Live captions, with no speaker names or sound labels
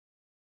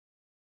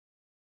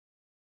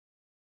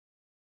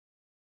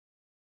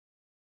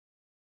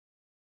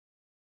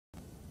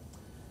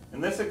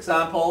In this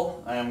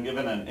example, I am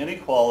given an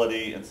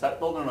inequality in set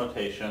builder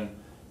notation,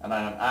 and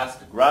I am asked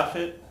to graph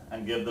it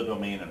and give the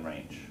domain and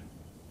range.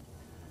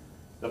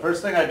 The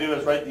first thing I do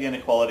is write the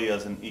inequality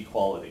as an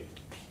equality.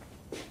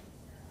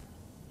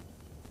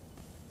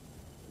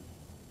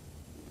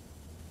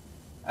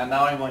 And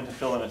now I'm going to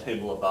fill in a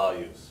table of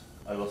values.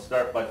 I will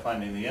start by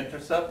finding the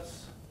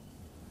intercepts.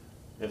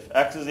 If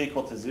x is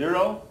equal to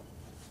 0,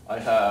 I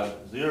have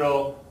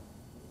 0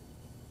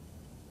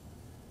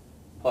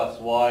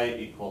 plus y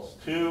equals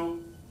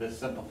 2. This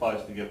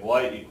simplifies to give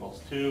y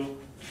equals 2,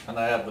 and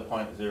I have the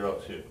point 0,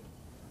 2.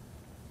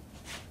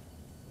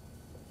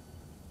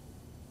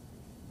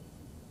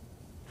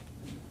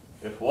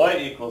 If y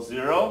equals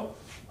 0,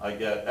 I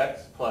get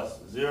x plus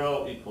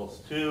 0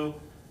 equals 2,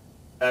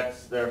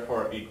 x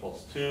therefore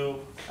equals 2,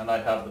 and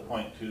I have the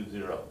point 2,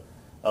 0.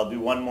 I'll do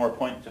one more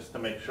point just to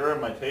make sure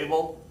in my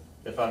table.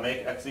 If I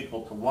make x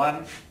equal to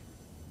 1,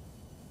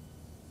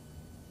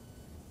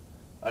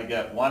 I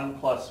get 1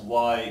 plus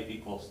y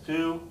equals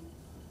 2.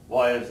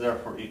 Y is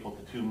therefore equal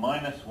to 2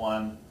 minus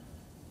 1.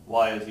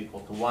 Y is equal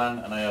to 1,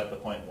 and I have the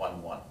point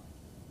 1, 1.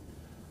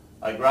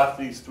 I graph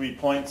these 3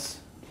 points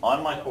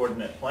on my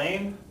coordinate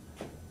plane,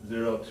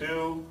 0,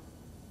 2,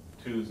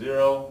 2,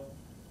 0,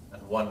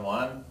 and 1,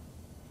 1.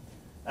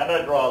 And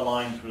I draw a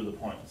line through the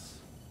points.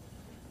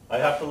 I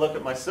have to look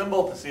at my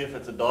symbol to see if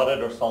it's a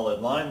dotted or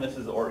solid line. This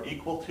is or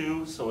equal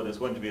to, so it is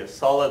going to be a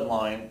solid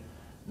line,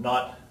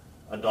 not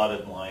a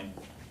dotted line.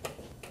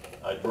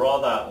 I draw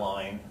that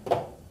line.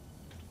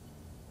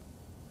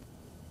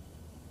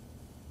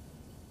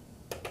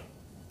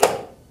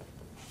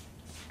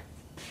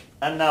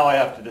 And now I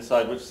have to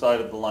decide which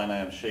side of the line I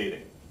am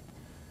shading.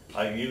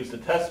 I use the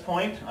test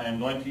point. I am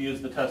going to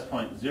use the test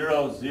point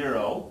 0,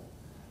 0,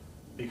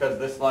 because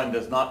this line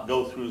does not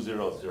go through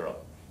 0, 0.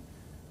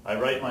 I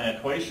write my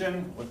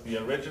equation with the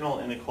original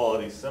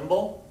inequality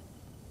symbol.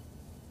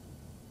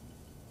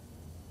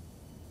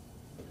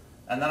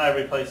 And then I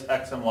replace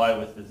x and y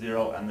with the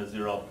 0 and the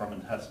 0 from a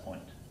test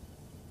point.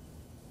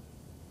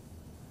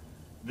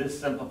 This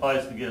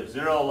simplifies to give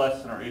 0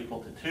 less than or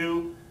equal to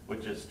 2,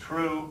 which is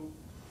true.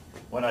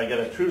 When I get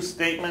a true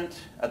statement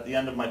at the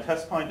end of my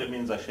test point, it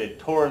means I shade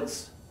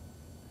towards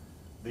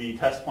the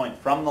test point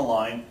from the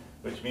line,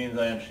 which means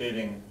I am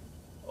shading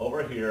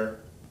over here.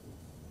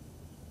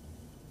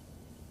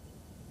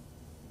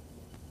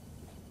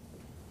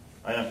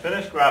 I am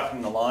finished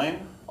graphing the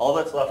line. All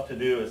that's left to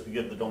do is to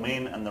give the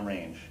domain and the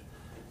range.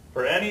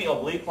 For any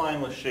oblique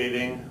line with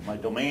shading, my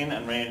domain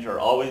and range are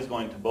always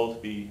going to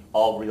both be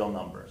all real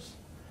numbers.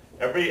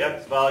 Every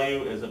x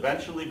value is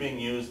eventually being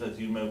used as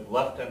you move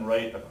left and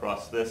right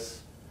across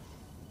this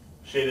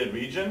shaded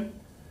region.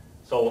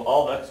 So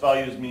all x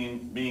values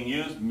being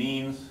used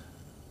means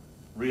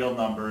real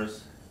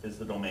numbers is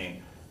the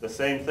domain. The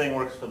same thing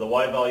works for the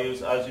y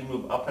values. As you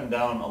move up and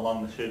down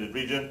along the shaded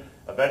region,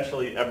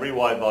 eventually every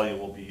y value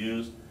will be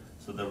used,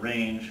 so the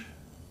range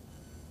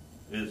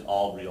is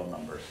all real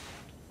numbers.